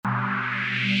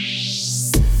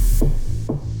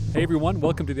Hey everyone,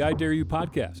 welcome to the I Dare You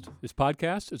podcast. This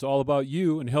podcast is all about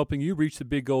you and helping you reach the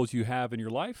big goals you have in your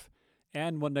life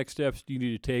and what next steps do you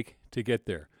need to take to get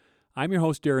there. I'm your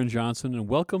host, Darren Johnson, and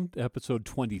welcome to episode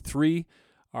 23.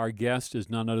 Our guest is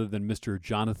none other than Mr.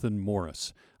 Jonathan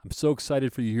Morris. I'm so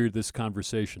excited for you to hear this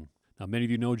conversation. Now, many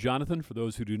of you know Jonathan. For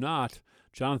those who do not,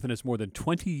 Jonathan has more than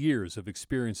 20 years of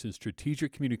experience in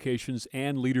strategic communications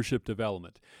and leadership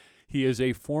development. He is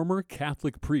a former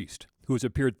Catholic priest who has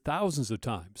appeared thousands of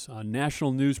times on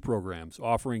national news programs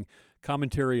offering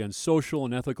commentary on social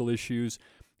and ethical issues.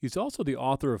 He's also the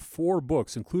author of 4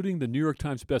 books, including the New York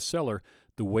Times bestseller,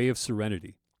 The Way of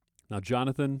Serenity. Now,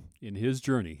 Jonathan, in his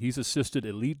journey, he's assisted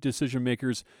elite decision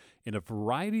makers in a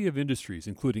variety of industries,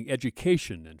 including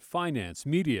education and finance,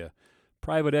 media,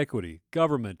 private equity,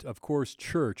 government, of course,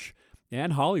 church,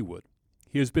 and Hollywood.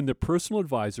 He has been the personal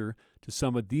advisor to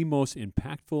some of the most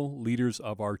impactful leaders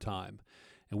of our time.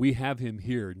 And we have him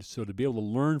here. So to be able to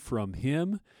learn from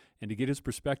him and to get his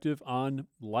perspective on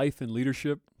life and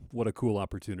leadership, what a cool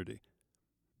opportunity.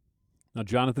 Now,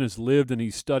 Jonathan has lived and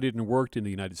he's studied and worked in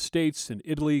the United States, in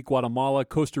Italy, Guatemala,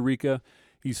 Costa Rica.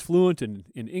 He's fluent in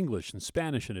English and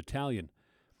Spanish and Italian.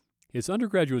 His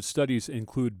undergraduate studies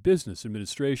include business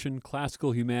administration,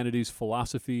 classical humanities,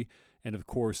 philosophy, and of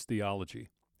course, theology.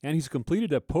 And he's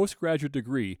completed a postgraduate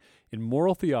degree in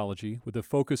moral theology with a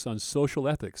focus on social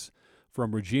ethics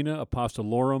from Regina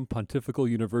Apostolorum Pontifical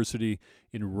University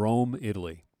in Rome,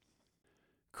 Italy.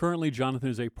 Currently, Jonathan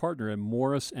is a partner at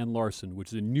Morris & Larson,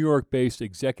 which is a New York-based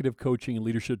executive coaching and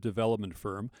leadership development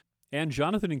firm. And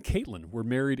Jonathan and Caitlin were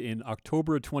married in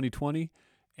October of 2020,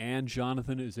 and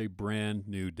Jonathan is a brand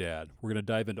new dad. We're going to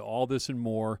dive into all this and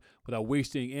more without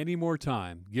wasting any more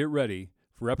time. Get ready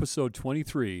for episode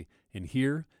 23, and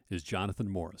here is Jonathan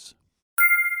Morris.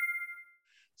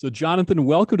 So, Jonathan,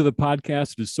 welcome to the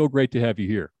podcast. It is so great to have you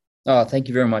here. Oh, thank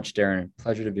you very much, Darren.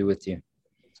 Pleasure to be with you.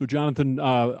 So, Jonathan,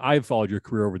 I've followed your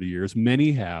career over the years.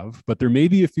 Many have, but there may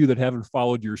be a few that haven't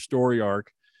followed your story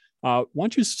arc. Why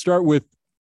don't you start with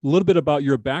a little bit about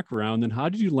your background and how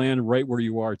did you land right where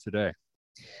you are today?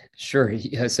 Sure.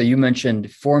 Yeah, so you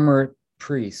mentioned former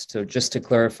priest. So just to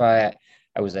clarify,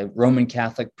 I was a Roman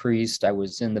Catholic priest. I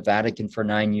was in the Vatican for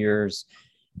 9 years.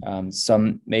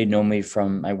 Some may know me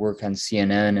from my work on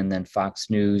CNN and then Fox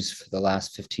News for the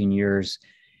last 15 years.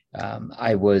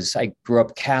 I grew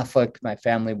up Catholic. My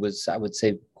family was, I would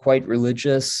say, quite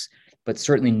religious, but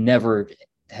certainly never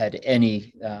had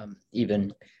any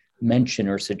even mention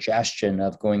or suggestion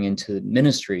of going into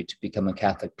ministry to become a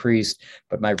Catholic priest.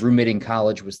 But my roommate in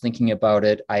college was thinking about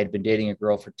it. I had been dating a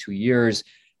girl for 2 years.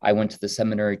 I went to the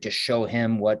seminary to show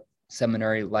him what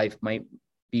seminary life might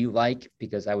be like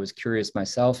because I was curious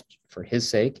myself for his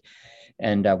sake.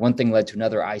 And one thing led to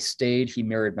another. I stayed. He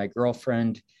married my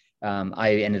girlfriend.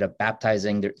 I ended up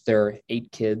baptizing their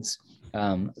 8 kids.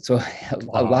 So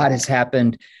a lot has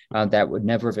happened that would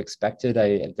never have expected.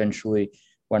 I eventually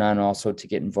went on also to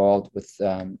get involved with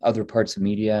other parts of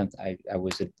media. I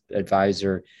was an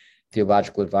advisor,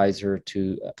 theological advisor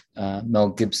to Mel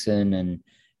Gibson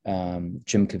and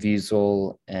Jim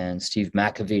Caviezel and Steve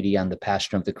McAvity on The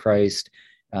Passion of the Christ,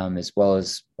 as well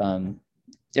as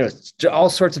all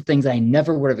sorts of things I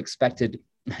never would have expected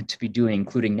to be doing,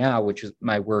 including now, which is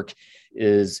my work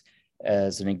is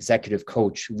as an executive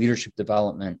coach, leadership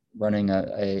development, running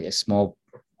a small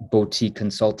boutique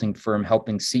consulting firm,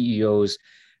 helping CEOs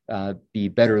be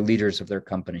better leaders of their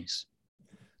companies.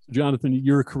 Jonathan,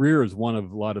 your career is one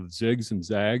of a lot of zigs and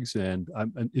zags. And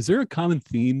is there a common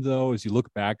theme, though, as you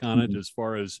look back on it, as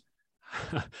far as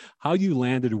how you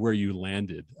landed where you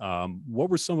landed? What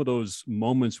were some of those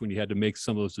moments when you had to make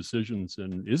some of those decisions?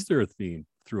 And is there a theme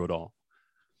through it all?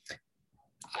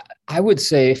 I would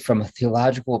say from a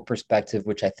theological perspective,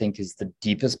 which I think is the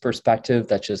deepest perspective,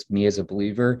 that's just me as a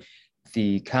believer,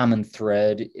 the common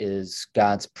thread is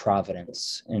God's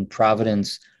providence. And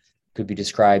providence could be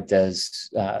described as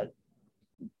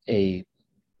a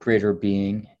greater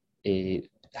being, a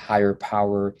higher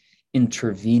power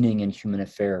intervening in human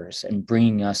affairs and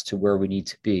bringing us to where we need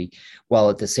to be, while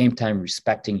at the same time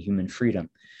respecting human freedom.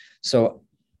 So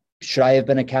should I have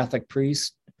been a Catholic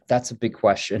priest? That's a big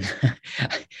question.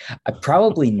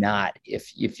 Probably not.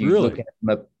 If you Really? look at it from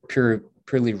a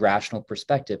purely rational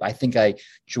perspective, I think I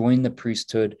joined the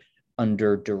priesthood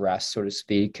under duress, so to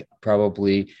speak,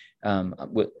 probably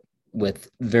with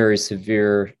very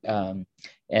severe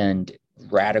and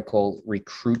radical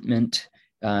recruitment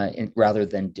rather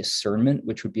than discernment,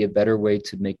 which would be a better way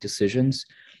to make decisions.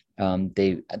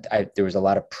 There was a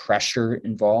lot of pressure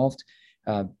involved,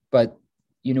 but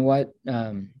you know what?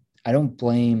 I don't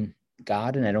blame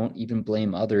God, and I don't even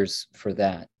blame others for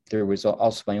that. there was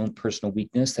also my own personal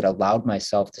weakness that allowed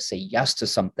myself to say yes to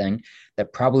something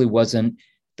that probably wasn't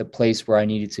the place where I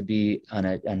needed to be on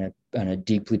a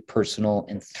deeply personal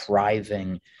and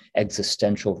thriving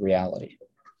existential reality.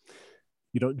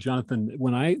 Jonathan,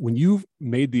 when you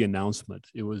made the announcement,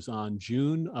 it was on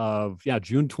June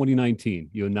 2019.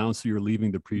 You announced that you're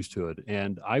leaving the priesthood,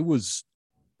 and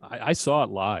I saw it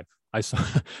live. I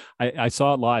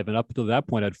saw it live, and up until that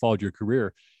point, I'd followed your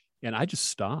career, and I just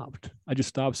stopped.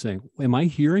 Saying, "Am I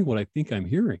hearing what I think I'm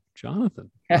hearing,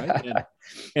 Jonathan?" Right?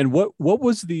 And what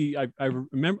was I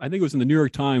remember? I think it was in the New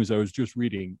York Times. I was just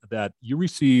reading that you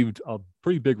received a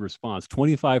pretty big response,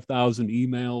 25,000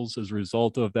 emails as a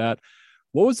result of that.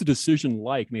 What was the decision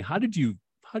like? I mean, how did you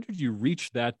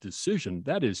reach that decision?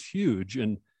 That is huge,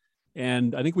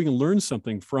 and I think we can learn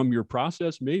something from your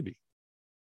process, maybe.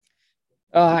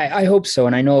 I hope so.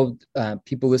 And I know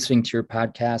people listening to your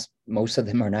podcast, most of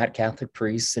them are not Catholic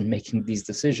priests and making these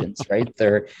decisions, right?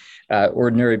 They're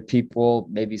ordinary people,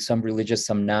 maybe some religious,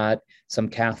 some not, some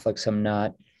Catholic, some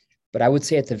not. But I would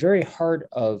say at the very heart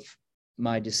of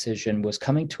my decision was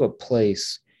coming to a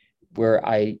place where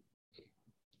I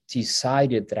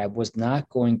decided that I was not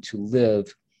going to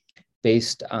live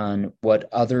based on what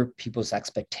other people's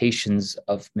expectations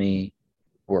of me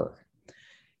were.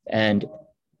 And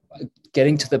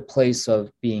getting to the place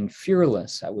of being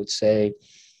fearless, I would say,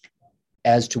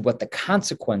 as to what the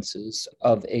consequences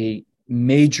of a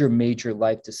major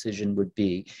life decision would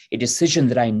be, a decision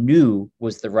that I knew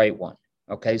was the right one.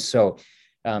 Okay, so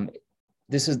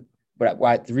this is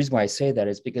the reason why I say that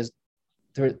is because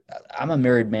I'm a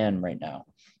married man right now,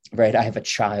 right? I have a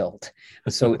child.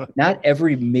 So not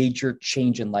every major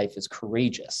change in life is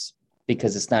courageous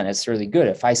because it's not necessarily good.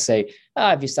 If I say,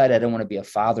 I've decided I don't want to be a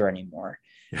father anymore,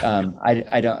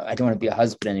 I don't want to be a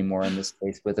husband anymore in this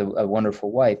case with a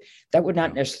wonderful wife. That would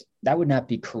not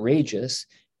be courageous.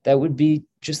 That would be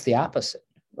just the opposite,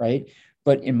 right?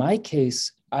 But in my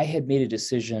case, I had made a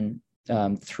decision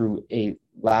through a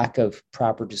lack of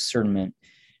proper discernment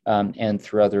and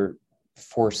through other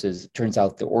forces. It turns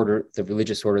out the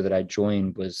religious order that I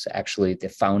joined was actually, the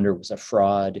founder was a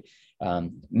fraud,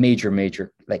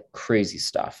 major, like crazy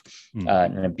stuff,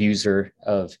 an abuser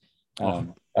of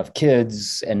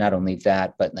kids. And not only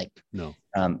that, but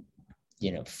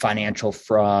financial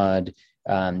fraud.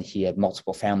 He had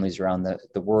multiple families around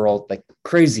the world, like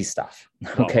crazy stuff.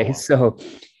 Okay. Wow. So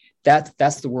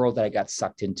that's the world that I got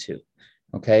sucked into.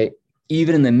 Okay.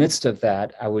 Even in the midst of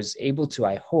that, I was able to,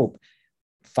 I hope,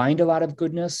 find a lot of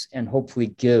goodness and hopefully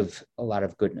give a lot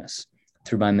of goodness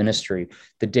through my ministry.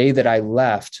 The day that I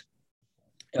left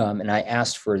and I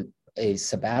asked for a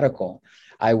sabbatical,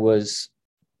 I was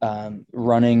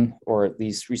running, or at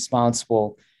least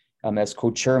responsible as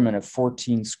co-chairman of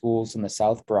 14 schools in the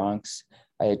South Bronx.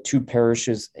 I had 2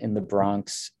 parishes in the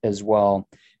Bronx as well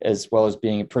as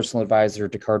being a personal advisor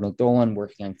to Cardinal Dolan,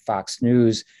 working on Fox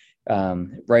News,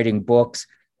 writing books,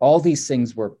 all these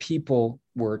things where people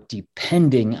were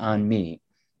depending on me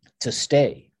to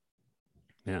stay.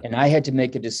 Yeah. And I had to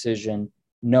make a decision.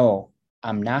 No,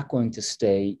 I'm not going to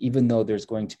stay, even though there's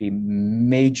going to be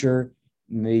major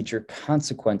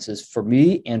consequences for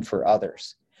me and for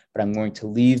others. But I'm going to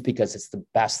leave because it's the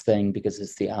best thing, because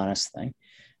it's the honest thing.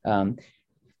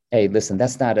 Hey, listen,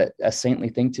 that's not a saintly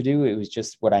thing to do. It was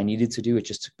just what I needed to do. It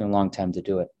just took me a long time to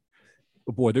do it.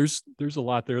 Oh boy, there's a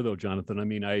lot there though, Jonathan. I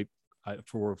mean,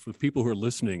 for people who are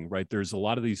listening, right, there's a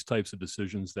lot of these types of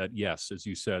decisions that, yes, as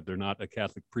you said, they're not a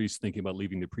Catholic priest thinking about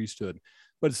leaving the priesthood,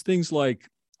 but it's things like,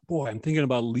 boy, I'm thinking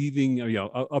about leaving,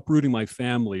 uprooting my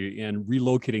family and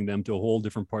relocating them to a whole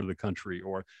different part of the country,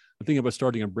 or I'm thinking about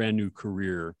starting a brand new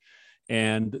career.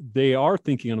 And they are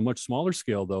thinking on a much smaller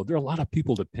scale, though. There are a lot of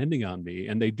people depending on me,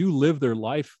 and they do live their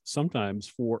life sometimes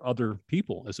for other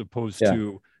people as opposed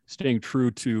to staying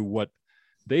true to what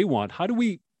they want. How do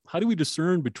we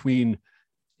discern between,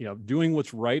 doing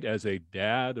what's right as a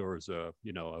dad or as a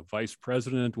vice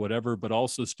president, whatever, but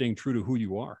also staying true to who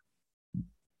you are?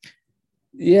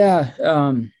 Yeah.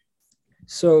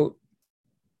 So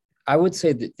I would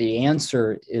say that the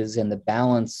answer is in the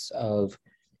balance of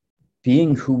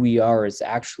being who we are is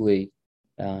actually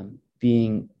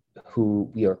being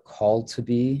who we are called to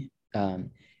be,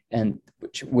 and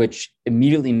which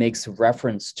immediately makes a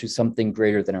reference to something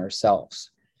greater than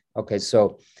ourselves. Okay,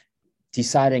 so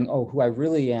deciding, who I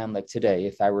really am, like today,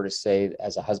 if I were to say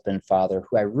as a husband and father,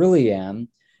 who I really am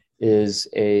is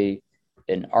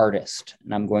an artist,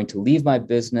 and I'm going to leave my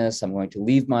business. I'm going to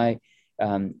leave my,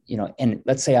 and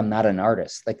let's say I'm not an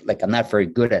artist, like I'm not very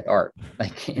good at art.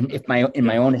 Like in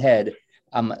my own head,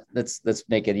 let's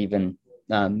make it even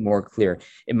more clear.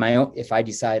 If I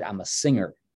decide I'm a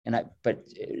singer, but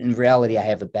in reality, I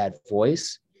have a bad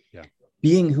voice. Yeah.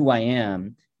 Being who I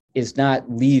am is not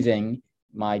leaving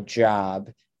my job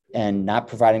and not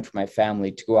providing for my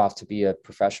family to go off to be a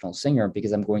professional singer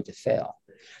because I'm going to fail.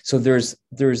 So there's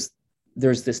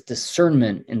this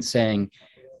discernment in saying,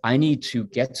 I need to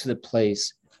get to the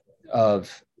place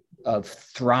of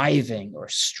thriving or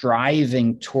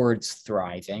striving towards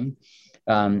thriving,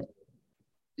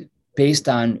 based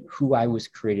on who I was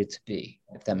created to be,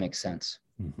 if that makes sense.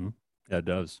 Mm-hmm. Yeah, it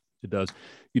does. It does.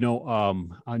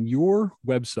 On your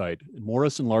website,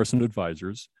 Morris and Larson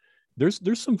Advisors,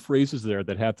 there's some phrases there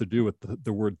that have to do with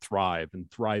the word thrive and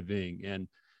thriving and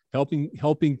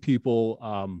helping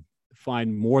people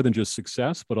find more than just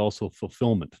success, but also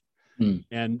fulfillment.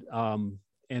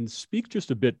 And speak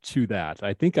just a bit to that.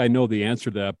 I think I know the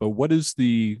answer to that, but what is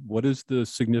the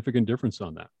significant difference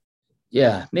on that?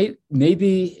 Yeah,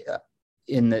 maybe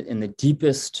in the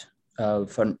deepest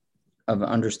of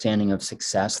understanding of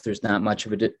success, there's not much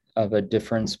of a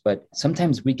difference, but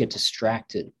sometimes we get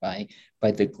distracted by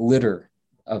the glitter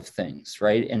of things,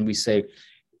 right? And we say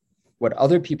what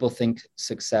other people think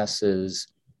success is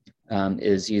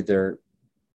either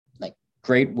like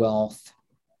great wealth,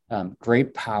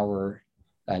 great power,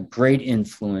 great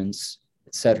influence,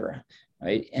 etc.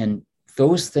 Right? And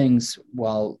those things,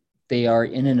 while they are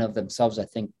in and of themselves, I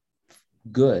think,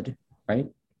 good, right?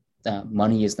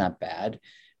 Money is not bad.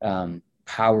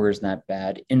 Power is not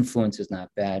bad. Influence is not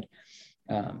bad.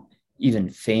 Even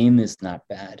fame is not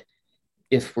bad.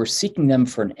 If we're seeking them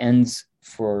for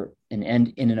an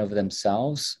end in and of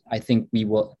themselves, I think we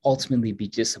will ultimately be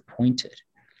disappointed.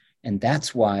 And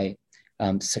that's why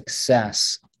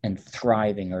success and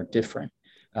thriving are different.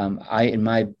 In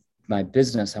my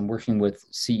business, I'm working with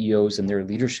CEOs and their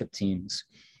leadership teams,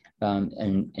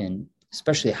 and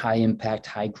especially high impact,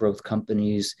 high growth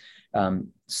companies,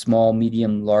 small,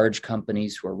 medium, large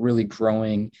companies who are really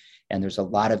growing. And there's a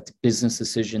lot of business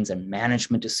decisions and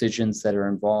management decisions that are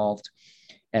involved.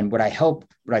 And what I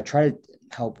try to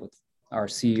help with our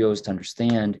CEOs to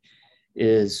understand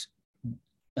is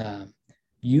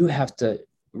you have to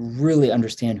really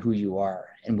understand who you are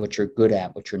and what you're good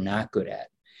at, what you're not good at,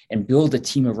 and build a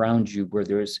team around you where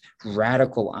there's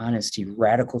radical honesty,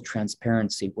 radical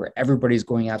transparency, where everybody's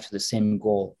going after the same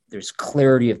goal. There's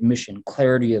clarity of mission,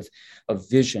 clarity of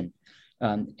vision.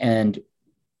 And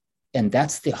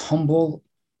that's the humble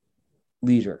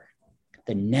leader,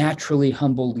 the naturally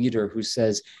humble leader who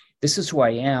says, this is who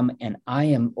I am, and I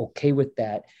am okay with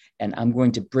that. And I'm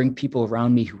going to bring people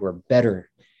around me who are better,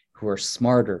 who are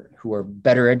smarter, who are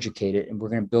better educated, and we're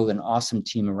going to build an awesome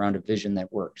team around a vision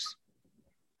that works.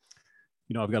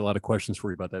 I've got a lot of questions for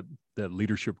you about that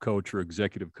leadership coach or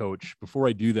executive coach. Before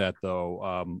I do that,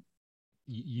 though,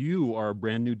 you are a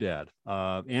brand new dad,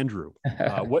 Andrew.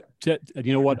 You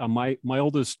know what? My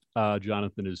oldest,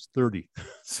 Jonathan, is 30.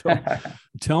 So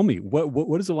tell me,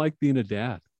 what is it like being a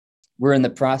dad? We're in the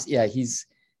process. Yeah, he's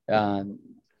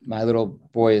my little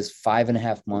boy is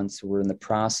 5.5 months. We're in the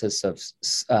process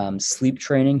of sleep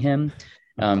training him.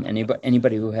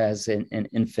 Anybody who has an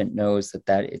infant knows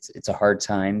that it's a hard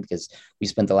time, because we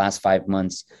spent the last 5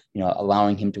 months,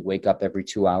 allowing him to wake up every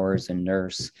 2 hours and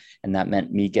nurse. And that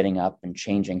meant me getting up and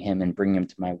changing him and bringing him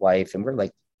to my wife. And we're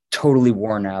like totally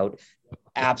worn out,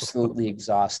 absolutely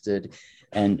exhausted.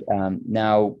 And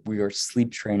now we are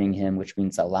sleep training him, which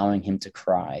means allowing him to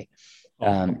cry.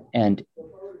 And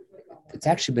it's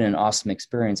actually been an awesome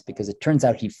experience, because it turns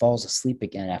out he falls asleep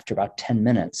again after about 10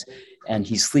 minutes, and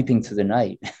he's sleeping through the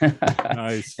night.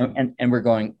 Nice. and we're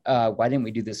going, why didn't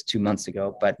we do this 2 months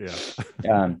ago? But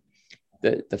yeah.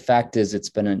 The fact is, it's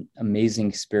been an amazing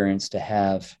experience to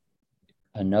have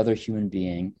another human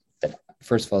being that,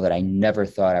 first of all, that I never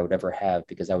thought I would ever have,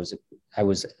 because I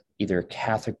was either a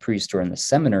Catholic priest or in the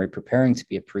seminary preparing to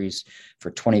be a priest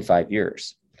for 25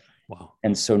 years. Wow.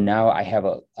 And so now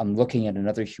I'm looking at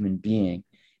another human being,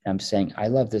 and I'm saying, I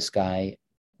love this guy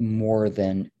more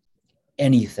than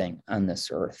anything on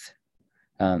this earth,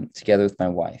 together with my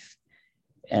wife.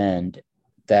 And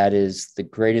that is the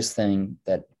greatest thing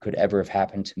that could ever have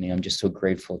happened to me. I'm just so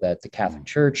grateful that the Catholic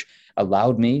Church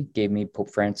gave me Pope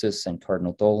Francis and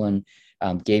Cardinal Dolan,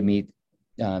 gave me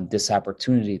this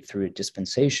opportunity through a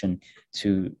dispensation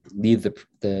to leave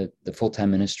the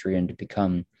full-time ministry and to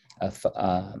become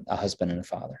a husband and a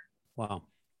father. Wow.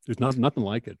 There's nothing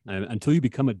like it. And until you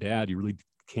become a dad, you really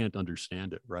can't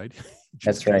understand it, right?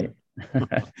 That's right.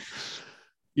 I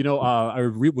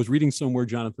was reading somewhere,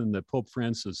 Jonathan, that Pope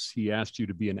Francis, he asked you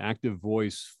to be an active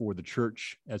voice for the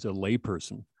church as a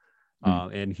layperson.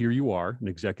 And here you are, an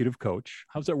executive coach.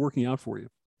 How's that working out for you?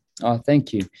 Oh,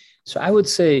 thank you. So I would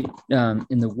say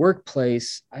in the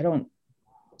workplace, I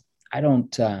I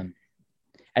don't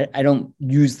I don't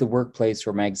use the workplace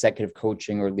or my executive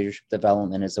coaching or leadership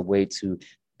development as a way to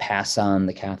pass on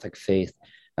the Catholic faith.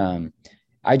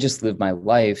 I just live my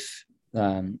life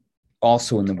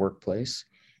also in the workplace.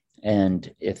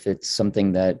 And if it's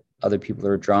something that other people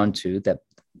are drawn to, that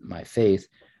my faith,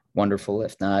 wonderful.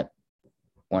 If not,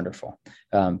 wonderful.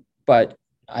 But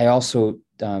I also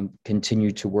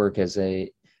continue to work as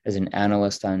an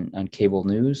analyst on cable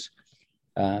news,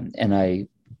 and I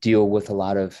deal with a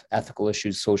lot of ethical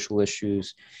issues, social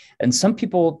issues, and some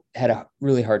people had a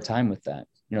really hard time with that.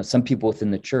 Some people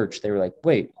within the church, they were like,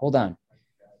 "Wait, hold on,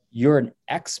 you're an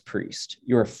ex-priest,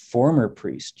 you're a former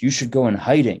priest. You should go in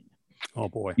hiding. Oh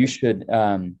boy, you should,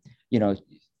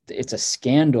 it's a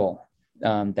scandal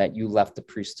that you left the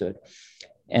priesthood."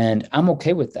 And I'm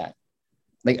okay with that.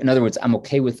 Like, in other words, I'm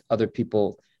okay with other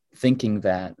people thinking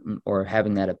that or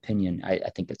having that opinion. I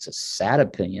think it's a sad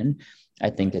opinion. I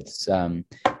think it's an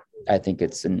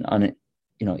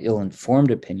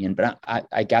ill-informed opinion. But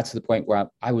I got to the point where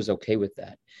I was okay with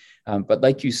that. But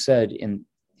like you said, in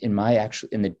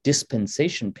the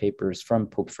dispensation papers from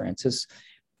Pope Francis,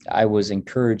 I was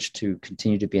encouraged to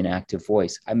continue to be an active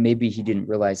voice. Maybe he didn't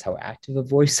realize how active a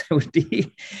voice I would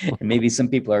be. And maybe some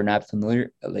people are not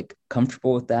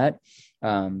comfortable with that.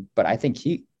 But I think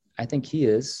he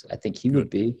is. I think he would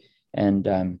be.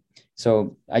 And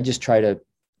so I just try to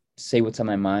say what's on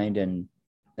my mind. And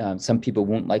some people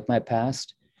won't like my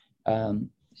past.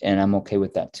 And I'm okay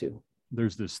with that too.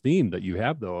 There's this theme that you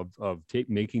have, though, of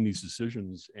making these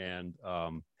decisions and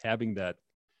having the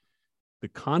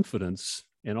confidence.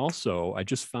 And also, I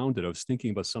just found it. I was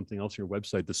thinking about something else on your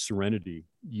website, the serenity.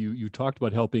 You talked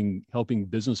about helping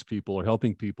business people or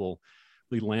helping people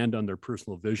land on their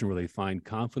personal vision where they find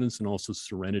confidence and also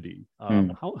serenity.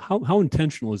 How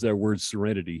intentional is that word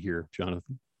serenity here,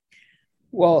 Jonathan?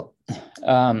 Well,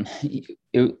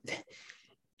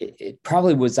 it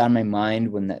probably was on my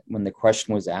mind when the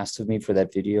question was asked of me for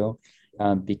that video,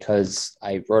 because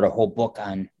I wrote a whole book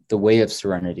on the Way of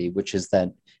Serenity, which is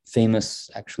that famous,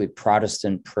 actually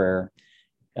Protestant prayer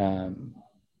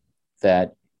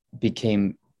that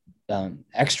became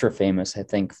extra famous, I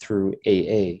think, through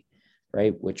AA,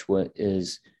 right? Which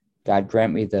is, God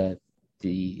grant me the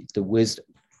wisdom.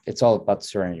 It's all about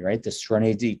serenity, right? The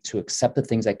serenity to accept the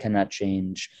things I cannot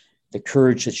change, the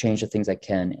courage to change the things I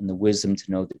can, and the wisdom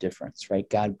to know the difference, right?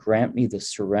 God grant me the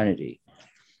serenity,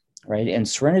 right? And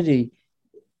serenity,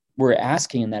 we're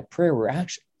asking in that prayer,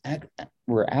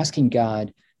 we're asking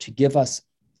God to give us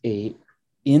a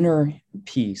inner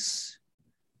peace,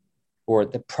 or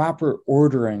the proper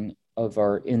ordering of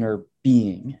our inner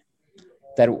being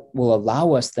that will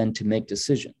allow us then to make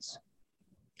decisions,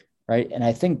 right? And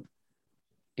I think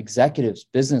executives,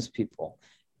 business people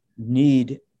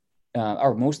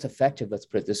are most effective, let's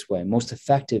put it this way, most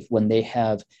effective when they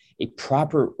have a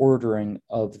proper ordering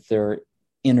of their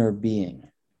inner being,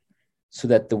 so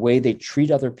that the way they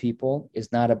treat other people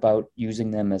is not about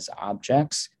using them as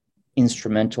objects,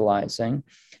 instrumentalizing,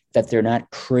 that they're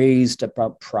not crazed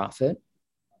about profit,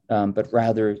 but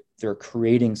rather they're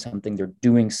creating something, they're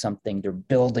doing something, they're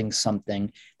building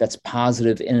something that's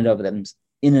positive in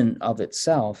and of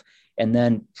itself. And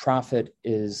then profit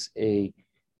is a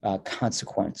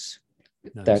consequence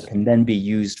that can then be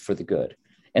used for the good.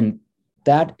 And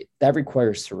that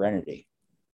requires serenity.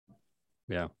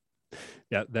 Yeah,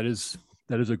 that is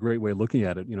a great way of looking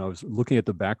at it. I was looking at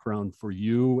the background for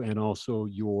you and also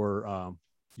your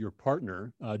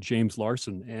partner, James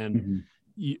Larson. And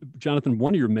Jonathan,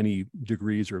 one of your many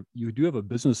degrees, or you do have a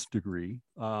business degree,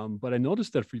 but I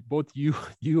noticed that for both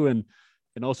you and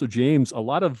also James, a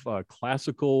lot of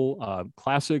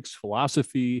classics,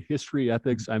 philosophy, history,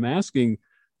 ethics. I'm asking,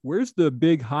 where's the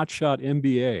big hotshot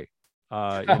MBA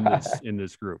in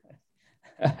this group?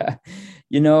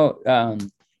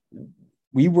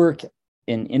 We work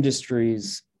in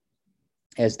industries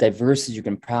as diverse as you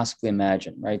can possibly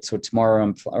imagine, right? So tomorrow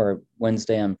I'm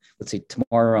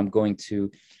going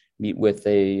to meet with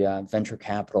a venture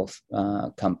capital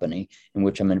company in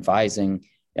which I'm advising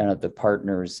the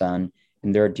partners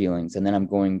in their dealings. And then I'm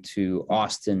going to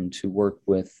Austin to work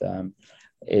with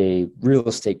a real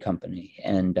estate company.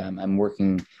 And I'm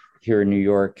working here in New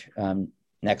York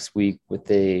next week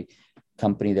with a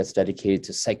company that's dedicated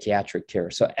to psychiatric care.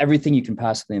 So everything you can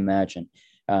possibly imagine.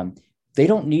 They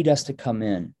don't need us to come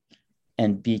in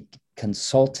and be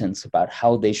consultants about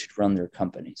how they should run their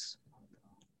companies.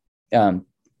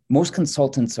 Most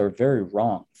consultants are very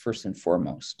wrong, first and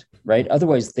foremost, right?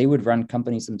 Otherwise, they would run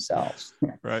companies themselves.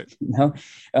 Right.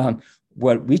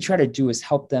 What we try to do is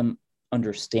help them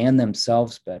understand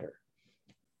themselves better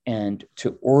and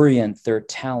to orient their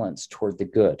talents toward the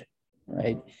good,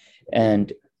 right?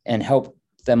 and help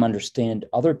them understand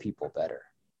other people better,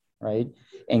 right?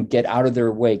 And get out of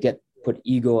their way, put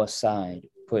ego aside,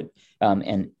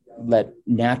 and let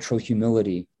natural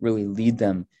humility really lead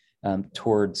them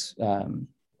towards a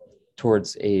more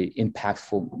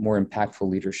impactful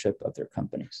leadership of their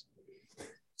companies.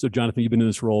 So, Jonathan, you've been in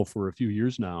this role for a few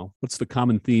years now. What's the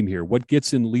common theme here? What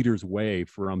gets in leaders' way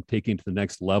from taking to the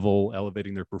next level,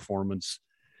 elevating their performance?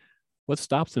 What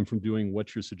stops them from doing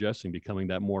what you're suggesting, becoming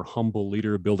that more humble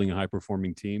leader, building a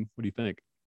high-performing team? What do you think?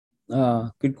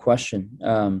 Good question.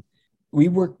 We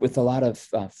work with a lot of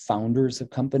founders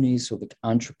of companies, so like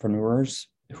entrepreneurs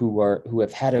who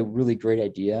have had a really great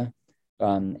idea,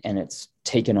 and it's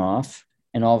taken off,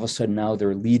 and all of a sudden now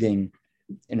they're leading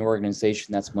an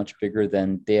organization that's much bigger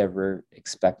than they ever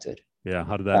expected. Yeah,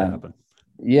 how did that happen?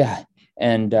 Yeah,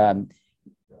 and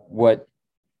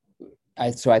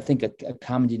I think a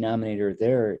common denominator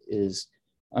there is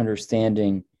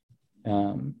understanding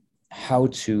how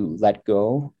to let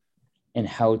go and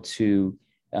how to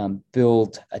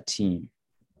build a team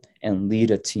and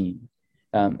lead a team.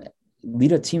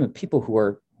 Lead a team of people who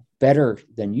are better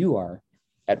than you are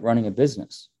at running a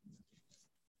business.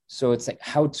 So it's like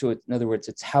in other words,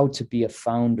 it's how to be a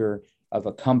founder of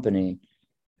a company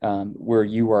where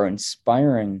you are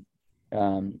inspiring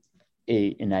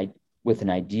with an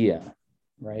idea,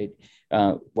 right?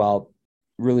 While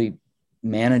really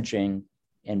managing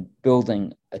and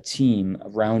building a team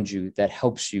around you that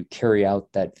helps you carry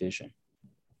out that vision.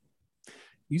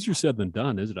 Easier said than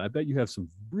done, isn't it? I bet you have some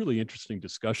really interesting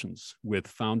discussions with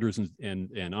founders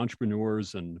and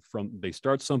entrepreneurs, and they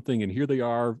start something and here they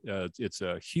are. It's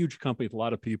a huge company with a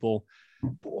lot of people.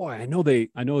 Boy, I know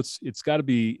it's got to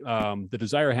be, the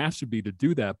desire has to be to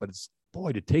do that, but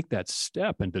to take that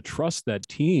step and to trust that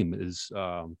team is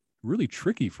really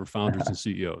tricky for founders and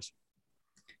CEOs.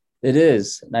 It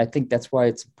is. And I think that's why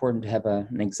it's important to have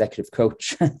an executive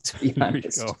coach, to be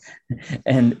honest.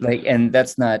 And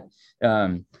that's not,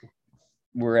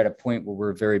 we're at a point where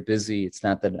we're very busy. It's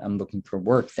not that I'm looking for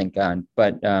work, thank God,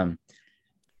 but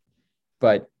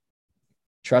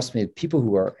trust me, people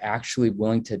who are actually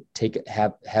willing to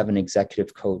have an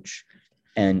executive coach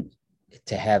and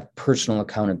to have personal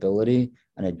accountability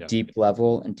on a deep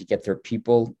level, and to get their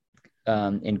people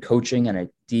in coaching on a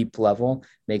deep level,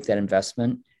 make that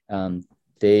investment,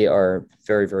 they are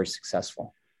very, very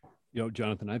successful.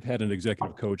 Jonathan, I've had an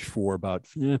executive coach for about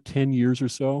 10 years or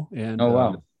so. And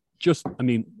wow.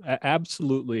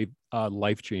 Absolutely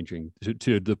life-changing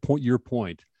to your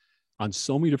point on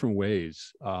so many different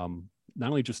ways. Not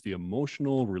only just the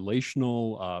emotional,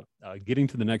 relational, getting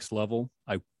to the next level.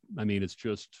 I mean, it's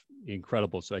just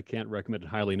incredible. So I can't recommend it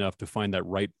highly enough to find that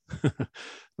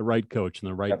the right coach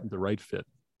and the right fit.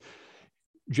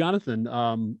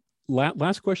 Jonathan,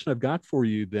 last question I've got for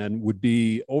you then would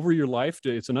be, over your life,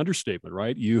 it's an understatement,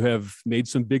 right? You have made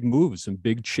some big moves, some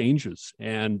big changes,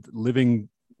 and living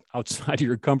outside of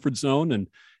your comfort zone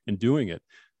and doing it.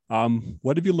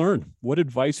 What have you learned? What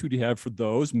advice would you have for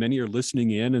those? Many are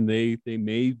listening in and they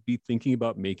may be thinking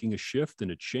about making a shift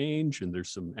and a change, and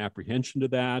there's some apprehension to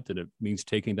that, and it means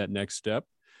taking that next step.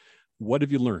 What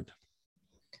have you learned?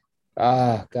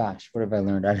 Gosh, what have I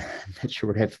learned? I'm not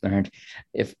sure what I've learned.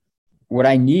 What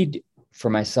I need for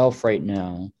myself right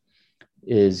now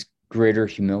is greater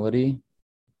humility.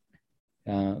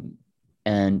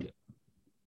 And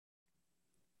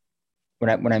what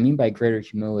I mean by greater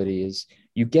humility is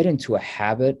you get into a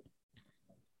habit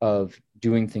of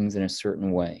doing things in a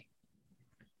certain way.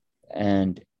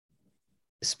 And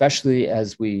especially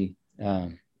as we,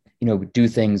 do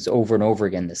things over and over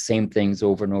again, the same things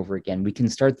over and over again, we can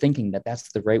start thinking that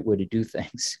that's the right way to do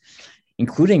things,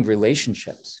 including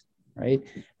relationships. Right.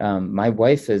 My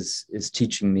wife is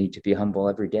teaching me to be humble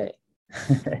every day,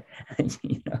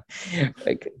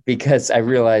 because I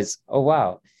realize, oh,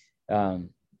 wow,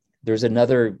 there's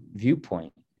another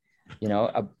viewpoint,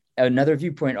 another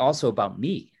viewpoint also about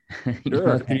me.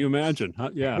 Sure. Can you imagine?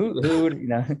 Yeah. Who,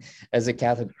 as a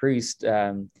Catholic priest,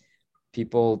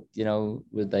 people,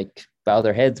 would bow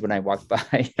their heads when I walk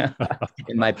by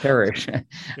in my parish.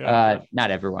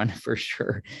 Not everyone, for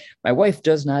sure. My wife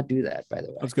does not do that, by the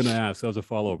way. I was going to ask. That was a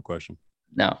follow-up question.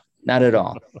 No, not at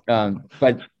all.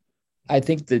 But I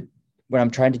think that what I'm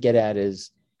trying to get at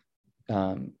is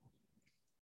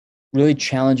really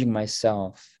challenging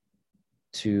myself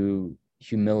to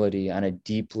humility on a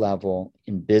deep level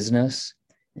in business,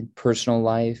 in personal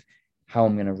life, how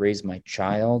I'm going to raise my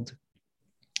child,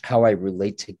 how I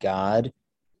relate to God,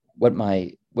 what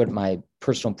my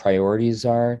personal priorities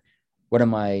are, what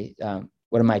am I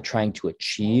trying to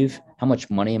achieve, how much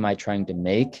money am I trying to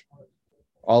make.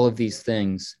 All of these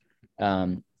things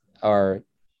are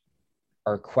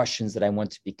are questions that I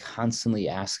want to be constantly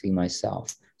asking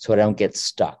myself so I don't get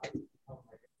stuck.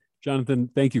 Jonathan,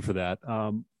 thank you for that.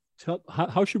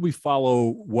 How should we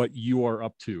follow what you are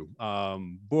up to?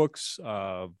 Books,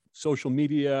 social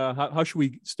media? How should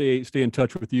we stay in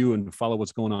touch with you and follow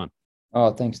what's going on?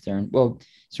 Oh, thanks, Darren. Well,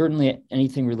 certainly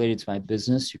anything related to my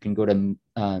business, you can go to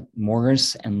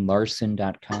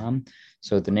morrisandlarson.com.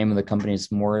 So the name of the company is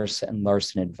Morris and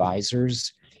Larson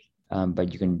Advisors,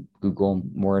 but you can Google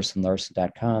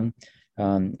morrisandlarson.com.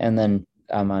 And then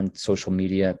I'm on social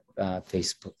media,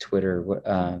 Facebook, Twitter,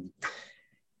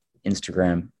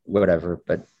 Instagram, whatever.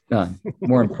 But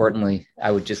more importantly,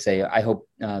 I would just say I hope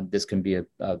this can be a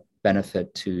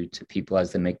benefit to people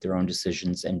as they make their own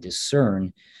decisions and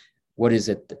discern what is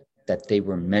it that they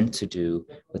were meant to do,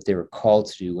 what they were called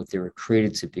to do, what they were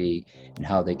created to be, and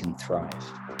how they can thrive.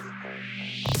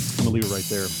 I'm going to leave it right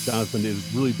there. Jonathan,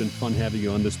 it's really been fun having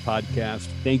you on this podcast.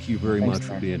 Thank you very much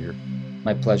for being here.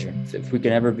 My pleasure. If we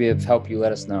can ever be of help, you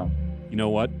let us know. You know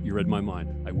what? You read my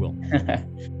mind. I will.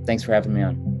 Thanks for having me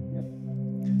on.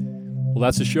 Well,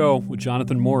 that's the show with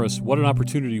Jonathan Morris. What an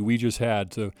opportunity we just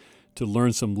had to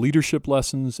learn some leadership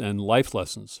lessons and life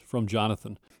lessons from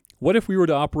Jonathan. What if we were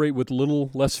to operate with a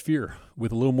little less fear,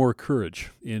 with a little more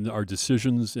courage in our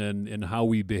decisions and how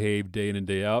we behave day in and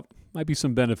day out? Might be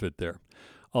some benefit there.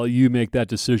 I'll let you make that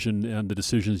decision and the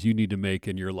decisions you need to make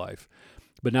in your life.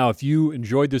 But now, if you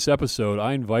enjoyed this episode,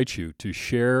 I invite you to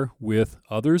share with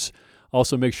others.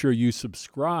 Also, make sure you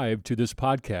subscribe to this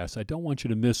podcast. I don't want you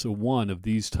to miss a one of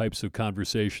these types of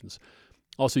conversations.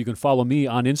 Also, you can follow me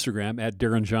on Instagram at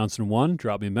Darren Johnson1.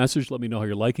 Drop me a message. Let me know how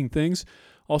you're liking things.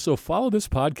 Also, follow this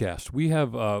podcast. We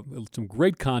have some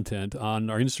great content on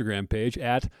our Instagram page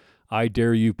at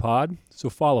IDareYouPod. So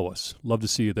follow us. Love to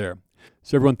see you there.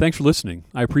 So everyone, thanks for listening.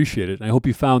 I appreciate it. And I hope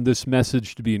you found this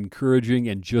message to be encouraging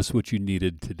and just what you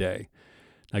needed today.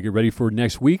 Now get ready for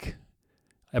next week,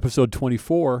 episode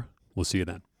 24. We'll see you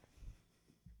then.